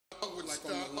would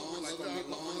stop on the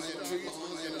lawns and trees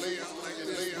and lay out like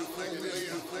this.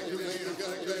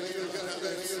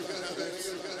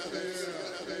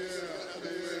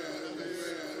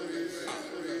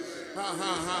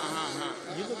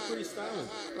 You look pretty stylish.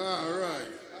 All right.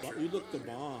 You look the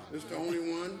bomb. This the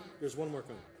only one? There's one more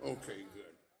coming. Okay, good.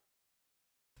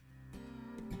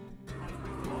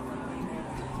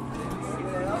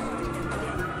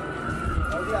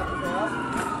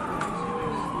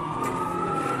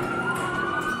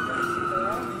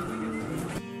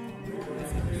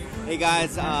 Hey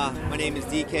guys, my name is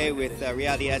DK with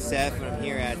Reality SF, and I'm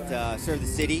here at Serve the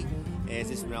City. And it's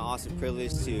just been an awesome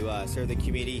privilege to serve the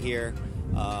community here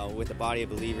with the body of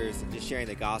believers, and just sharing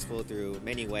the gospel through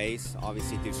many ways,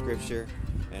 obviously through scripture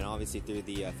and obviously through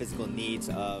the physical needs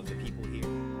of the people here.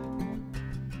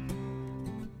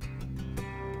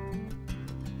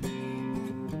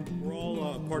 We're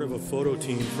all part of a photo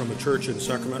team from a church in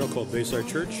Sacramento called Bayside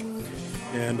Church.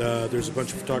 And there's a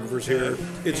bunch of photographers here.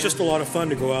 It's just a lot of fun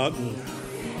to go out and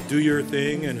do your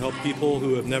thing and help people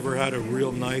who have never had a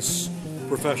real nice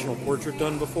professional portrait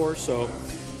done before. So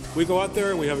we go out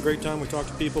there, we have a great time, we talk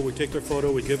to people, we take their photo,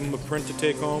 we give them a print to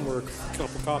take home or a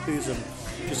couple copies, and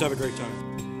just have a great time.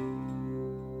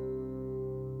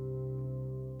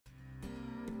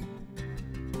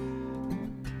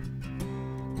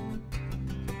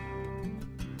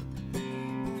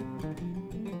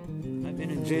 I've been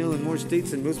in jail in more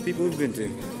states than most people have been to.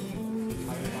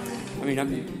 I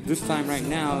mean, this time right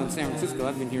now in San Francisco,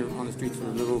 I've been here on the streets for a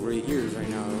little over 8 years right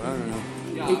now. I don't know,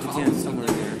 8 to 10, somewhere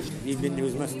in there. He's been through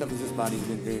as much stuff as this body's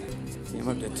been through. I'm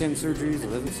up to 10 surgeries,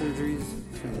 11 surgeries,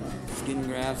 skin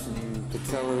grafts and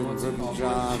patella and broken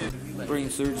jaw, brain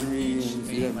surgery, and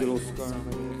see that little scar on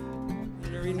my head.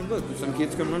 I'm reading a book, and some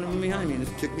kids come running behind me and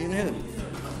just kick me in the head.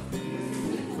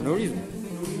 For no reason.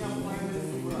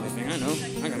 Next thing I know,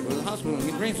 I gotta go to the hospital and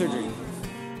get brain surgery.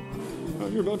 Oh,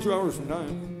 you're about 2 hours from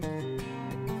dying.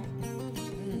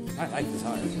 I like this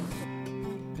hard.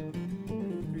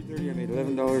 3:30, I made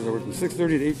 $11. I worked from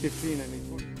 6:30 to 8:15. I made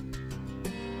 $20.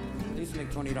 I used to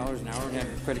make $20 an hour and have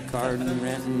a credit card and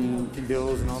rent and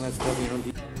bills and all that stuff. You know, and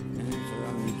so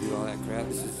I'm gonna do all that crap.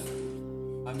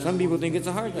 Some people think it's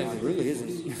a hard life. It really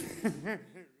isn't.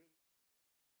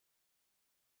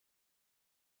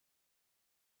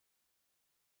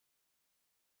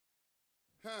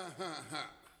 Ha ha ha.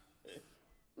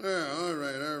 Yeah, all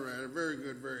right. Very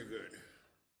good, very good.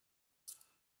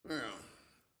 Yeah.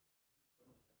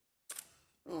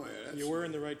 Oh, yeah. That's You're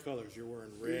wearing the right colors. You're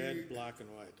wearing red, black, and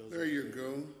white. Those there you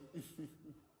go.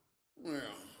 Yeah.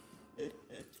 Yeah.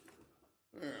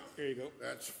 There you go.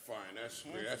 That's fine. That's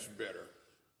better.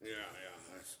 Yeah,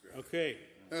 that's good. Okay.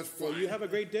 That's fine. Well, you have a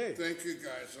great day. Thank you,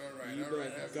 guys. All right.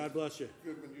 God bless you.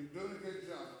 Good one. You're doing a good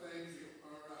job. Thank you.